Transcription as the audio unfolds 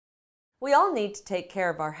We all need to take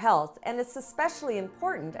care of our health, and it's especially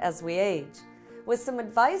important as we age. With some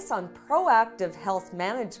advice on proactive health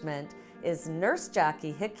management is Nurse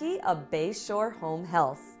Jackie Hickey of Bayshore Home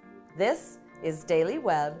Health. This is Daily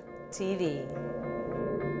Web TV.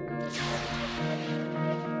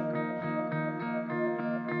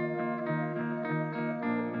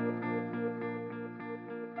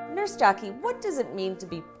 Nurse Jackie, what does it mean to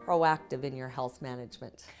be proactive in your health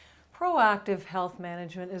management? Proactive health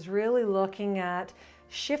management is really looking at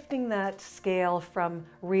shifting that scale from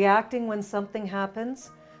reacting when something happens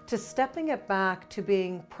to stepping it back to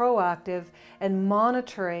being proactive and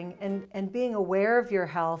monitoring and being aware of your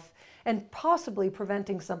health and possibly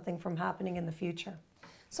preventing something from happening in the future.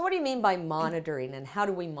 So what do you mean by monitoring, and how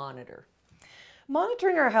do we monitor?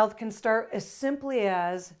 Monitoring our health can start as simply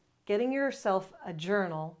as getting yourself a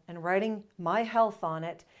journal and writing my health on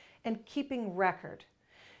it and keeping record.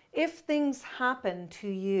 If things happen to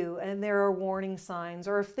you and there are warning signs,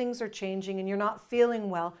 or if things are changing and you're not feeling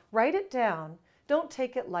well, write it down. Don't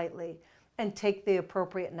take it lightly, and take the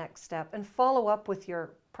appropriate next step and follow up with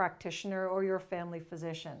your practitioner or your family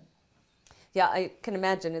physician. Yeah, I can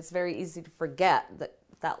imagine it's very easy to forget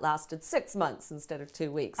that lasted 6 months instead of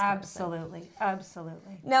 2 weeks. Absolutely,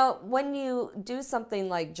 absolutely. Now, when you do something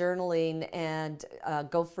like journaling and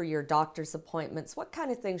go for your doctor's appointments, what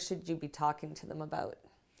kind of things should you be talking to them about?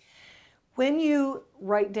 When you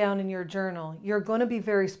write down in your journal, you're going to be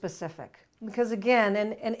very specific. Because again,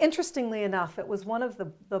 and interestingly enough, it was one of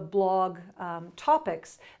the blog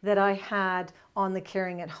topics that I had on the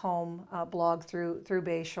Caring at Home blog through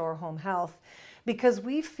Bayshore Home Health. Because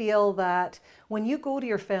we feel that when you go to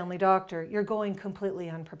your family doctor, you're going completely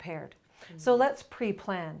unprepared. Mm-hmm. So let's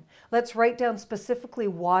pre-plan. Let's write down specifically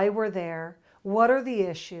why we're there, what are the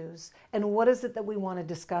issues, and what is it that we want to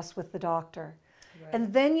discuss with the doctor. Right.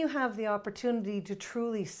 And then you have the opportunity to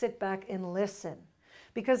truly sit back and listen.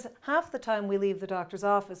 Because half the time we leave the doctor's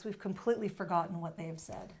office, we've completely forgotten what they've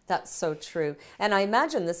said. That's so true. And I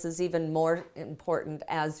imagine this is even more important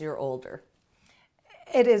as you're older.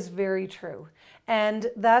 It is very true.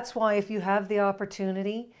 And that's why if you have the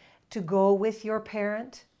opportunity to go with your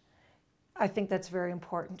parent, I think that's very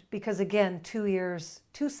important. Because again, 2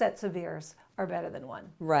 sets of ears are better than one.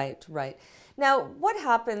 Right, right. Now, what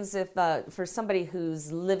happens if, for somebody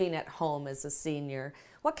who's living at home as a senior,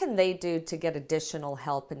 what can they do to get additional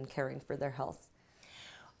help in caring for their health?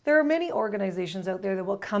 There are many organizations out there that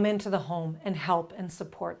will come into the home and help and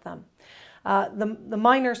support them. The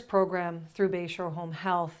My Nurse program through Bayshore Home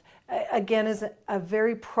Health, again, is a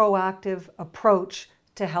very proactive approach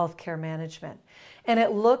to healthcare management. And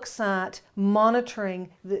it looks at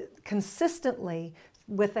monitoring consistently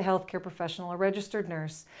with a healthcare professional, a registered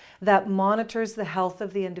nurse, that monitors the health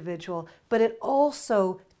of the individual, but it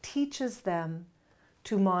also teaches them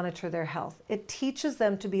to monitor their health. It teaches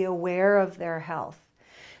them to be aware of their health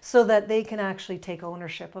so that they can actually take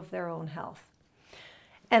ownership of their own health.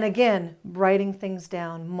 And again, writing things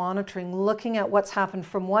down, monitoring, looking at what's happened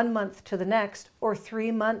from 1 month to the next or 3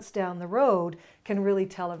 months down the road can really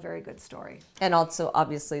tell a very good story. And also,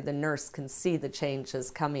 obviously, the nurse can see the changes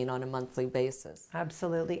coming on a monthly basis.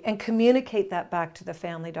 Absolutely. And communicate that back to the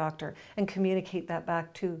family doctor, and communicate that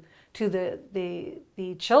back to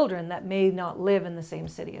the children that may not live in the same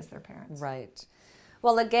city as their parents. Right.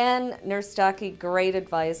 Well, again, Nurse Jackie, great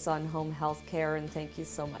advice on home health care, and thank you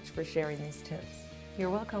so much for sharing these tips. You're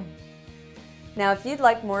welcome. Now, if you'd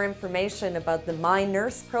like more information about the My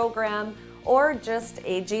Nurse program or just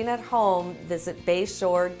aging at home, visit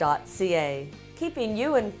bayshore.ca. Keeping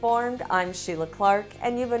you informed, I'm Sheila Clark,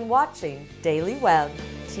 and you've been watching Daily Web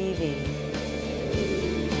TV.